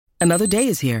Another day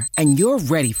is here, and you're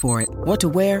ready for it. What to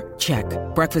wear? Check.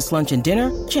 Breakfast, lunch, and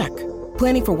dinner? Check.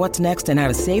 Planning for what's next and how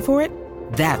to save for it?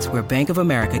 That's where Bank of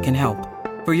America can help.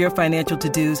 For your financial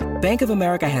to-dos, Bank of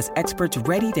America has experts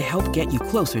ready to help get you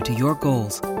closer to your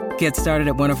goals. Get started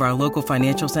at one of our local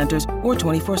financial centers or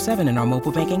 24/7 in our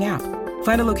mobile banking app.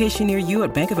 Find a location near you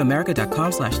at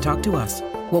bankofamerica.com/talktous.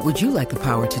 What would you like the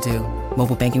power to do?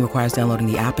 Mobile banking requires downloading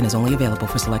the app and is only available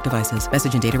for select devices.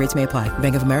 Message and data rates may apply.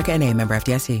 Bank of America N.A., member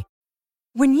FDIC.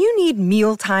 When you need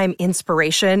mealtime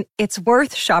inspiration, it's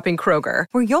worth shopping Kroger,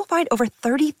 where you'll find over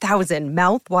 30,000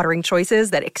 mouth-watering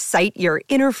choices that excite your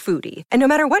inner foodie. And no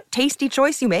matter what tasty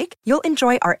choice you make, you'll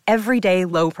enjoy our everyday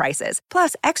low prices,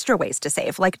 plus extra ways to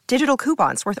save, like digital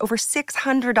coupons worth over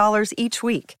 $600 each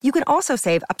week. You can also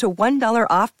save up to $1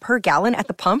 off per gallon at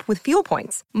the pump with fuel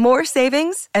points. More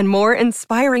savings and more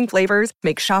inspiring flavors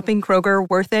make shopping Kroger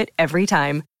worth it every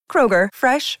time. Kroger,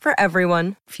 fresh for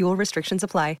everyone. Fuel restrictions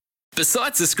apply.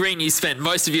 Besides the screen you spent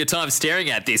most of your time staring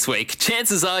at this week,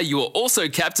 chances are you are also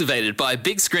captivated by a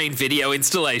big screen video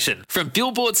installation. From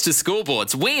billboards to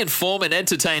scoreboards, we inform and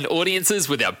entertain audiences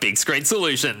with our big screen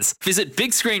solutions. Visit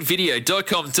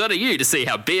bigscreenvideo.com.au to see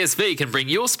how BSV can bring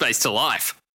your space to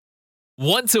life.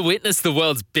 Want to witness the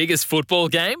world's biggest football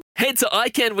game? Head to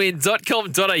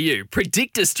iCanWin.com.au,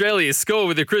 predict Australia's score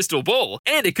with a crystal ball,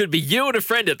 and it could be you and a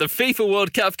friend at the FIFA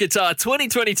World Cup Qatar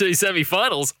 2022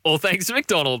 semi-finals, all thanks to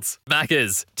McDonald's.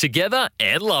 Maccas, together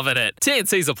and loving it.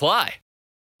 TNCs apply.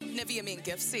 Nivea Men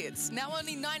gift sets, now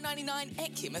only $9.99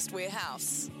 at Chemist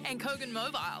Warehouse. And Kogan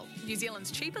Mobile, New Zealand's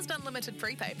cheapest unlimited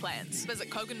prepaid plans. Visit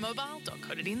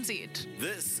koganmobile.co.nz.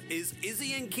 This is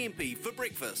Izzy and Kempy for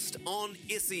breakfast on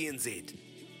SENZ.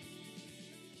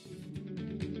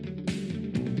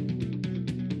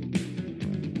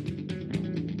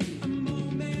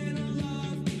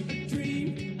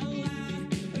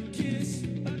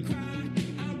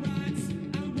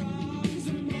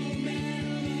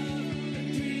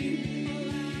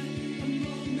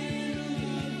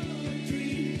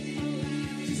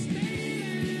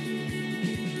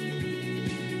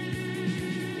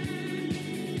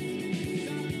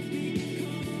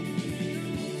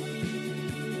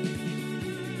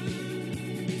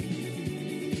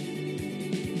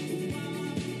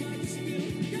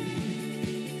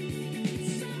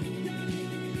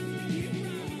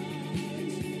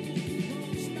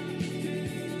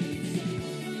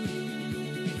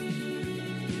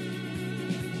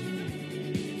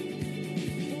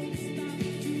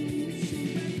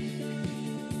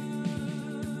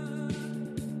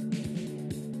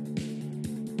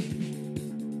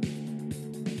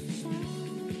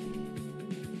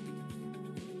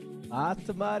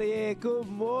 Atamarie, good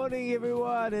morning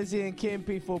everyone. Izzy and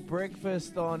Kempy for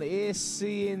breakfast on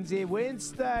SCNZ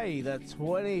Wednesday, the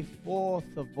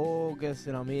 24th of August,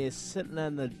 and I'm here sitting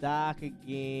in the dark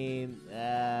again.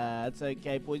 It's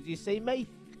okay, boys. You see me?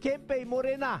 Kempy,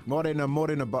 morena. Morena,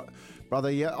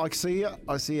 brother. Yeah, I see you.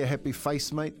 I see a happy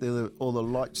face, mate. All the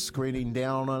lights screening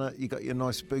down on it. You got your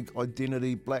nice big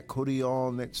identity black hoodie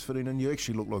on. That's fitting in. You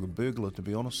actually look like a burglar, to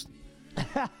be honest.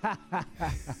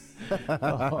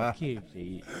 Oh,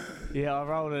 Kempy. Yeah, I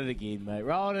rolled it again, mate.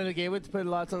 Rolled it again. Went to put the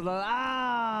lights on.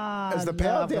 Is the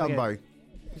power down, mate?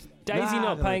 Daisy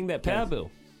not paying that power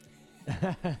bill?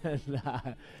 Nah,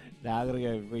 I gotta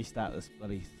go restart this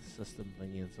bloody system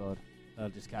thing inside. I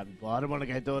just can't be bothered. I don't want to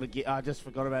go do it again. I just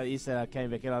forgot about it yesterday. I came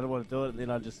back in. I don't want to do it, and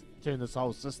then I just turned this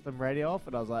whole system radio off,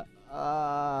 and I was like,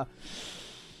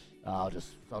 I'll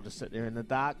just sit there in the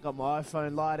dark. Got my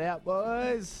iPhone light out,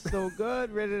 boys. Still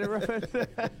good. Ready to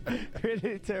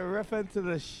riff into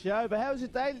the show. But how was your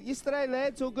day yesterday,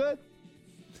 lads? All good?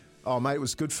 Oh, mate, it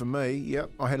was good for me. Yep,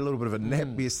 I had a little bit of a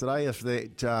nap yesterday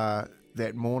after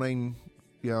that morning.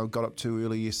 You know, got up too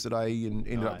early yesterday and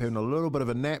ended up having a little bit of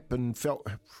a nap and felt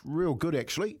real good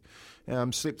actually.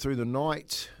 Slept through the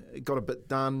night, got a bit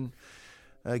done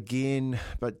again,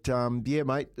 but yeah,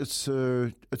 mate, it's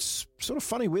sort of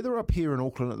funny weather up here in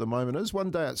Auckland at the moment. Is one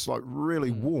day it's like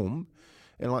really warm,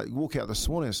 and like walk out this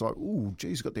morning, it's like, ooh,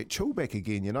 geez, got that chill back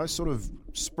again. You know, sort of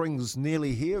spring's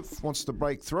nearly here, wants to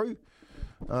break through.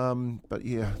 But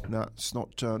yeah, no, it's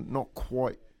not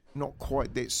quite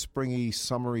that springy,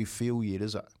 summery feel yet,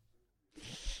 is it?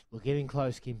 We're getting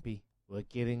close, Kempy. We're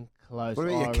getting close. What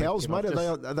about your cows, mate?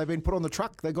 Have they been put on the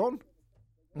truck? They're gone?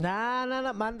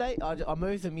 Nah, Monday. I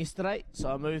moved them yesterday,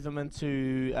 so I moved them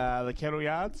into the cattle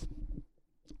yards.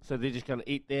 So they're just going to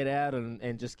eat that out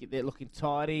and just get that looking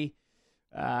tidy.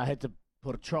 I had to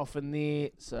put a trough in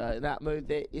there, so that moved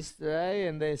that yesterday,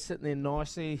 and they're sitting there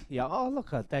nicely. Yeah. Oh,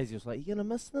 look, Daisy was like, "You gonna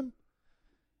miss them?"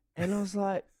 And I was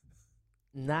like,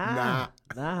 Nah,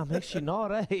 I'm actually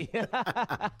not, eh?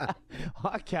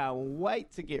 I can't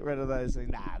wait to get rid of those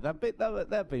things. Nah,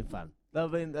 they've been fun.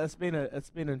 It's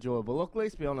been enjoyable. Look,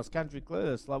 let's be honest, Country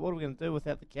Clues, like, what are we going to do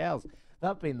without the cows?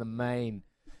 They've been the main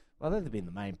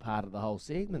part of the whole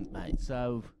segment, mate.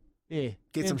 So, yeah.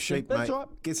 Get some sheep, mate. Right.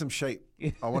 Get some sheep.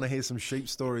 I want to hear some sheep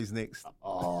stories next.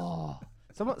 Oh,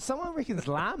 someone reckons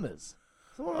llamas.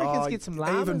 Someone reckons get some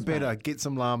llamas. Even better, mate. Get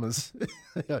some llamas.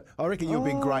 I reckon you'll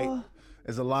be great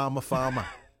as a llama farmer.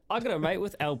 I got a mate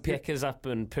with alpacas up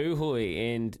in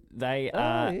Puhoi, and they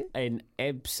are an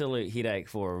absolute headache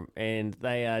for him. And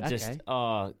they are just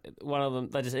one of them.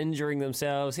 They're just injuring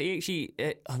themselves. He actually,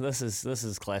 this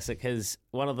is classic.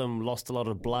 One of them lost a lot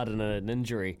of blood in an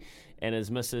injury, and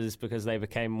his missus, because they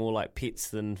became more like pets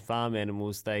than farm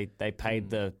animals, they paid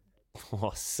the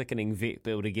sickening vet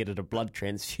bill to get it a blood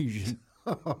transfusion.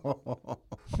 Oh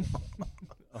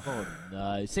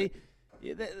no! See.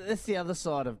 Yeah, that's the other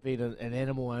side of being an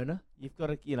animal owner. You've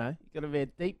got to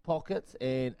have deep pockets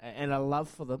and a love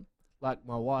for them, like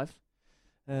my wife.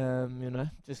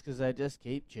 Just because they just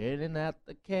keep churning out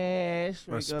the cash.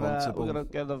 We got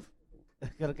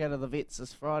to go to the vets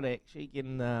this Friday. Actually,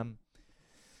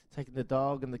 taking the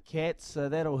dog and the cats, so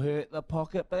that'll hurt the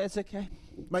pocket, but that's okay.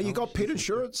 Mate, you got pet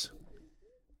insurance?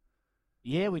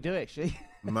 Yeah, we do actually.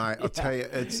 Mate, I tell you,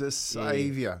 it's a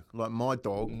saviour. Like my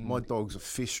dog's a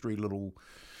festery little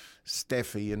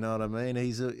staffy, you know what I mean?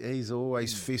 He's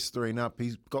always festering up.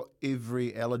 He's got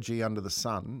every allergy under the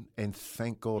sun, and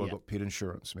thank God I've got pet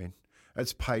insurance, man.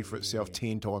 It's paid for itself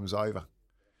 10 times over.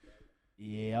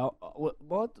 Yeah,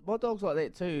 my dog's like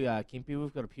that too, Kempy.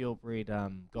 We've got a purebred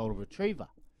golden retriever,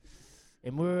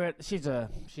 and she's a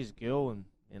girl, and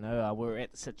we're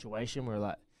at the situation where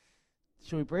like,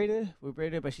 should we breed her? We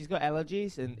breed her, but she's got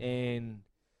allergies and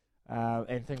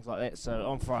things like that. So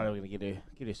on Friday we're gonna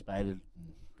get her spaded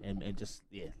and just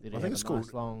let her have a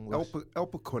nice long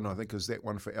Alpaquin. I think is that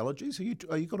one for allergies.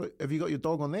 Have you got your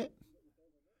dog on that?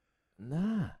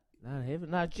 Nah, I haven't.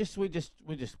 No, we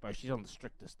just bro, she's on the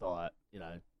strictest diet,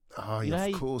 Oh, yeah,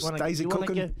 of course. Daisy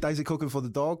cooking for the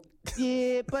dog.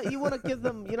 Yeah, but you want to give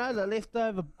them, the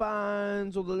leftover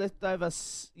bones or the leftover,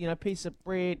 piece of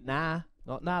bread. Nah.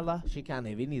 Not Nala. She can't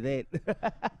have any of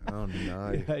that. Oh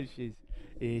no.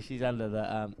 She's under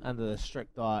the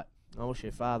strict diet. I wish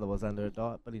her father was under a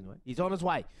diet, but anyway, he's on his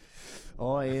way.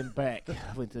 I am back.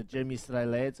 Went to the gym yesterday,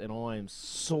 lads, and I am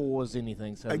sore as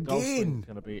anything. So again,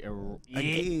 going to be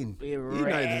again.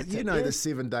 You know the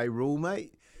 7-day rule,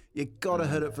 mate. You got to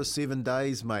hit it for 7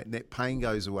 days, mate, and that pain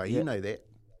goes away. You know that.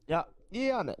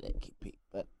 Yeah, I know that, Kippy.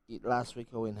 But last week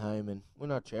I went home, and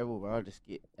when I travel, bro, I just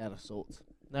get out of sorts.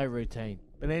 No routine.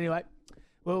 But anyway,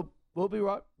 we'll be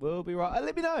right. We'll be right.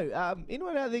 Let me know.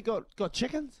 Anyone out there got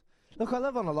chickens? Look, I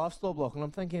live on a lifestyle block, and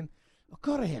I'm thinking, I've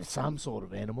got to have some sort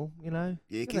of animal,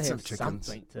 Yeah, get some chickens.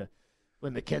 Something to,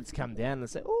 when the kids come down and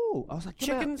say, oh, I was like,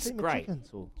 chicken's great.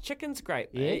 Chicken's great.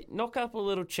 Yeah. Knock up a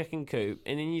little chicken coop,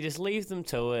 and then you just leave them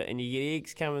to it, and you get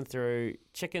eggs coming through.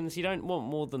 Chickens, you don't want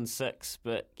more than 6,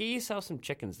 but get yourself some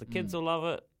chickens. The kids will love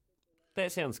it.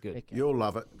 That sounds good. Okay. You'll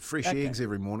love it. Fresh eggs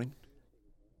every morning.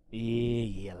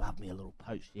 Yeah, love me a little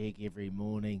poached egg every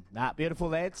morning. Beautiful,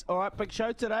 lads. All right, big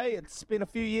show today. It's been a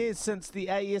few years since the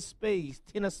ASB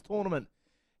tennis tournament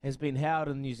has been held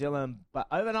in New Zealand, but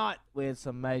overnight we had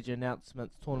some major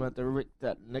announcements. Tournament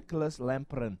director Nicholas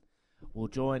Lamperin will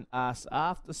join us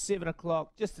after 7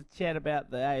 o'clock just to chat about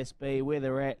the ASB, where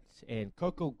they're at, and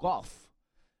Coco Gauff.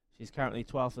 She's currently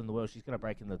 12th in the world. She's going to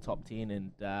break in the top 10,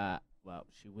 and,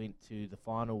 she went to the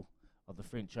final of the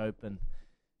French Open.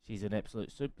 She's an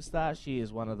absolute superstar. She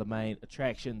is one of the main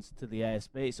attractions to the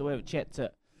ASB. So we'll have a chat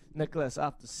to Nicholas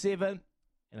after 7,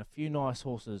 and a few nice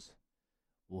horses.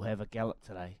 We'll have a gallop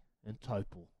today in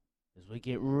Taupo as we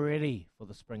get ready for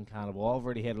the Spring Carnival. I've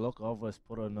already had a look. I've just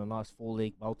put in a nice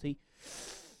 4-leg multi.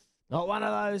 Not one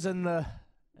of those and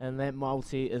that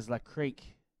multi is La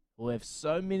Creek. We'll have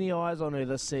so many eyes on her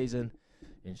this season,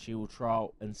 and she will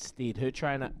trial instead. Her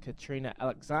trainer, Katrina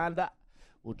Alexander,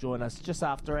 will join us just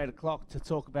after 8 o'clock to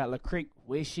talk about La Creek,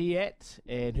 where she at,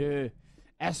 and her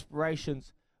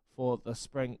aspirations for the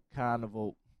Spring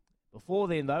Carnival. Before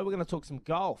then, though, we're going to talk some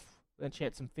golf. We're going to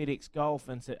chat some FedEx Golf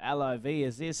and some LOV,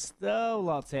 as there's still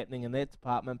lots happening in that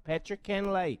department. Patrick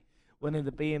Cantlay winning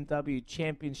the BMW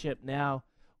Championship. Now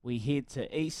we head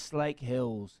to East Lake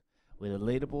Hills, where the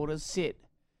leaderboard is set.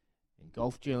 And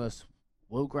golf journalist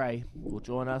Will Gray will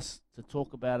join us to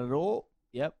talk about it all.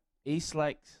 Yep, East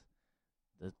Lakes.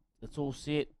 It's all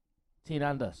set. 10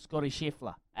 under, Scotty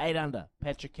Scheffler. 8 under,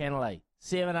 Patrick Cantlay.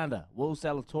 7 under, Will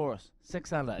Zalatoris.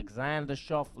 6 under, Alexander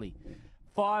Schauffele.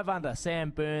 5 under,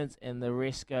 Sam Burns, and the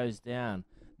rest goes down.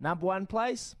 Number 1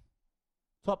 place,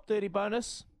 top 30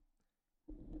 bonus,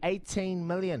 18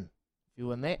 million. If you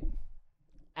win that,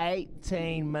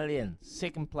 18 million.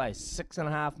 Second place,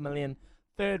 6.5 million.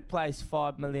 Third place,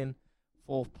 5 million.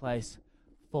 Fourth place,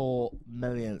 4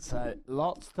 million. So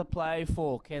lots to play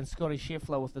for. Can Scotty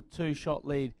Scheffler with a 2-shot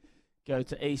lead go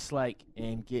to Eastlake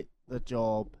and get the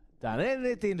job done? And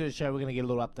at the end of the show, we're going to get a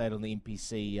little update on the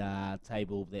NPC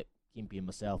table that Kempy and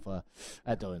myself are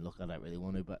doing. Look, I don't really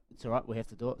want to, but it's all right. We have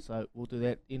to do it. So we'll do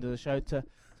that end of the show to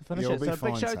finish it. So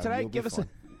big show today. Give us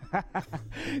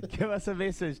a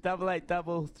message.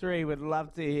 8833. We'd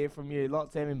love to hear from you.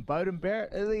 Lots having Beauden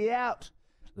Barrett. Is he out?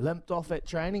 Limped off at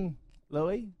training,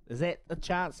 Louis. Is that a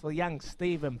chance for young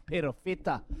Stephen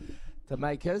Perofeta to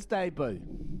make his debut?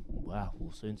 Wow,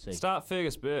 we'll soon see. Start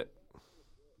Fergus Burt.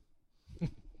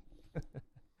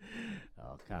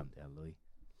 Oh, calm down, Louis.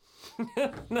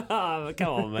 No, come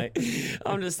on, mate.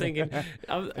 I'm just thinking.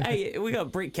 Hey, we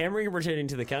got Brett Cameron returning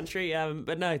to the country,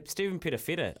 but no, Stephen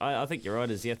Perofeta. I think you're right,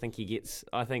 Izzy. I think he gets.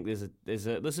 I think there's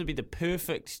a. This would be the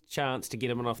perfect chance to get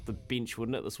him off the bench,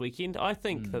 wouldn't it? This weekend, I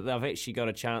think that they've actually got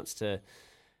a chance to.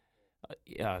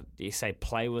 You say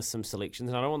play with some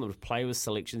selections, and I don't want them to play with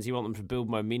selections. You want them to build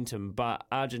momentum. But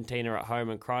Argentina at home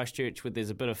in Christchurch, where there's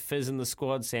a bit of fizz in the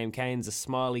squad. Sam Cane's a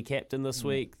smiley captain this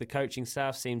week. The coaching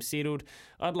staff seems settled.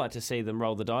 I'd like to see them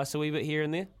roll the dice a wee bit here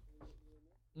and there.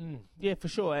 Yeah, for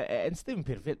sure. And Stephen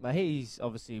Perofeta, he's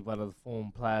obviously one of the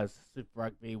form players. Super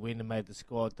Rugby, went and made the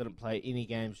squad. Didn't play any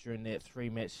games during that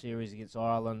 3-match series against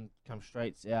Ireland. Come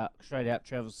straight out,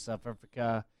 travels to South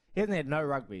Africa. He hasn't had no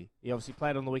rugby. He obviously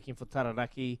played on the weekend for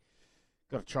Taranaki.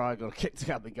 Got a try, got a kick to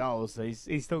couple of goals. So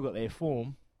he's still got their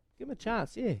form. Give him a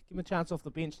chance, yeah. Give him a chance off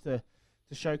the bench to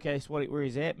showcase where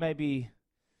he's at. Maybe,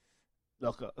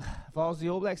 look, if I was the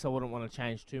All Blacks, I wouldn't want to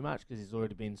change too much because there's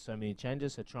already been so many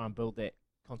changes. So try and build that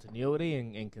continuity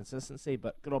and consistency.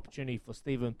 But good opportunity for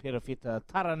Stephen Perofeta,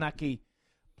 Taranaki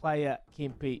player,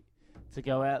 Kempe, to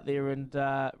go out there and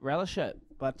relish it.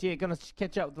 But yeah, going to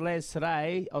catch up with the lads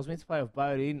today. I was meant to play with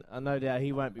Beauden. No doubt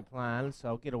he won't be playing, so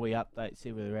I'll get a wee update,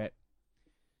 see where they're at.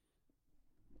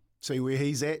 See where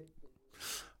he's at.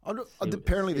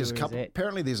 Apparently there's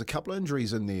a couple of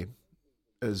injuries in there.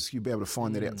 You'll be able to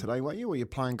find that out today, won't you? While you're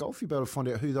playing golf, you'll be able to find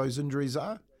out who those injuries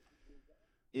are.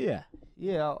 Yeah,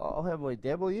 I'll have a wee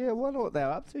dabble. Yeah, I wonder what they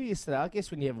were up to yesterday. I guess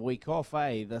when you have a week off,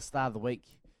 the start of the week,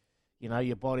 you know,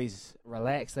 your body's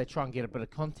relaxed. They try and get a bit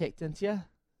of contact into you.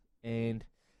 And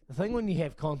the thing when you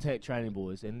have contact training,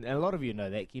 boys, and a lot of you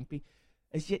know that, Kempy,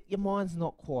 is your mind's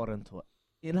not quite into it.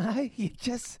 You know,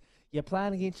 you're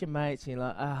playing against your mates and you're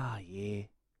like, yeah.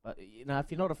 But, you know,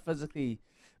 if you're not physically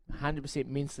 100%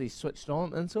 mentally switched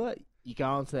on into it, you go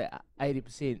on to that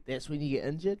 80%. That's when you get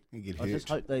injured. You get hurt. I just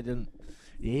hope they didn't.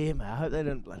 Yeah, mate, I hope they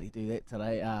didn't bloody do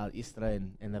that yesterday,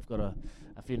 and they've got a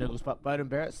few niggles. But Beauden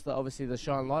Barrett's obviously the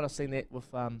shine light. I've seen that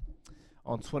with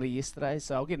on Twitter yesterday,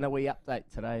 so I'll get a wee update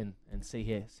today and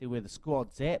see where the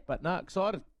squad's at. But no,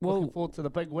 excited. Looking forward to the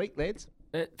big week, lads.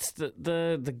 It's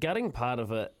the gutting part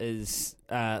of it is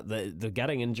the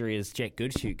gutting injury is Jack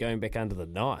Goodshoot going back under the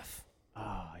knife.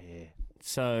 Oh yeah.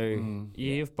 So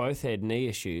you've both had knee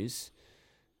issues,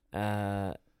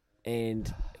 and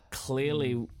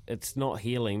clearly it's not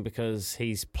healing because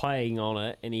he's playing on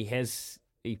it, and he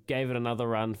gave it another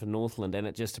run for Northland, and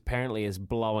it just apparently is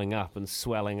blowing up and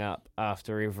swelling up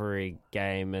after every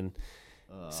game, and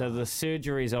so the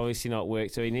surgery's obviously not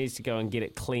worked, so he needs to go and get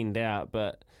it cleaned out.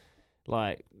 But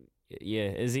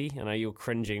is he? I know you're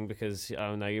cringing because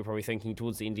I know you're probably thinking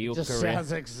towards the end of your career. Just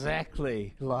sounds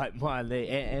exactly like my leg.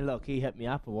 And look, he hit me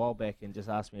up a while back and just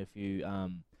asked me a few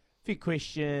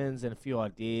questions and a few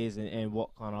ideas and what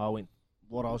I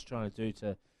was trying to do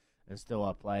to instill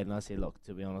I played. And I said, look,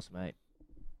 to be honest, mate,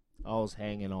 I was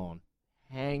hanging on.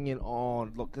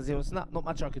 Look, because there was not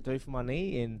much I could do for my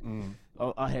knee, and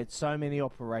I had so many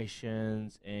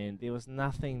operations, and there was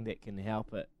nothing that can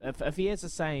help it. If he has the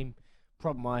same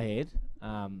problem I had,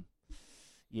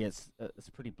 it's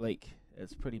pretty bleak.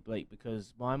 It's pretty bleak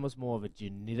because mine was more of a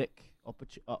genetic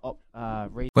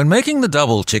reason. When making the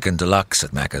double chicken deluxe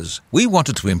at Macca's, we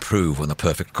wanted to improve on the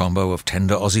perfect combo of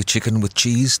tender Aussie chicken with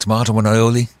cheese, tomato and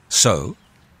aioli. So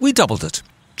we doubled it.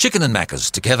 Chicken and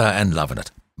Macca's, together and loving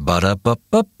it.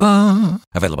 Ba-da-ba-ba-ba.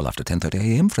 Available after 10:30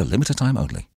 a.m. for a limited time only.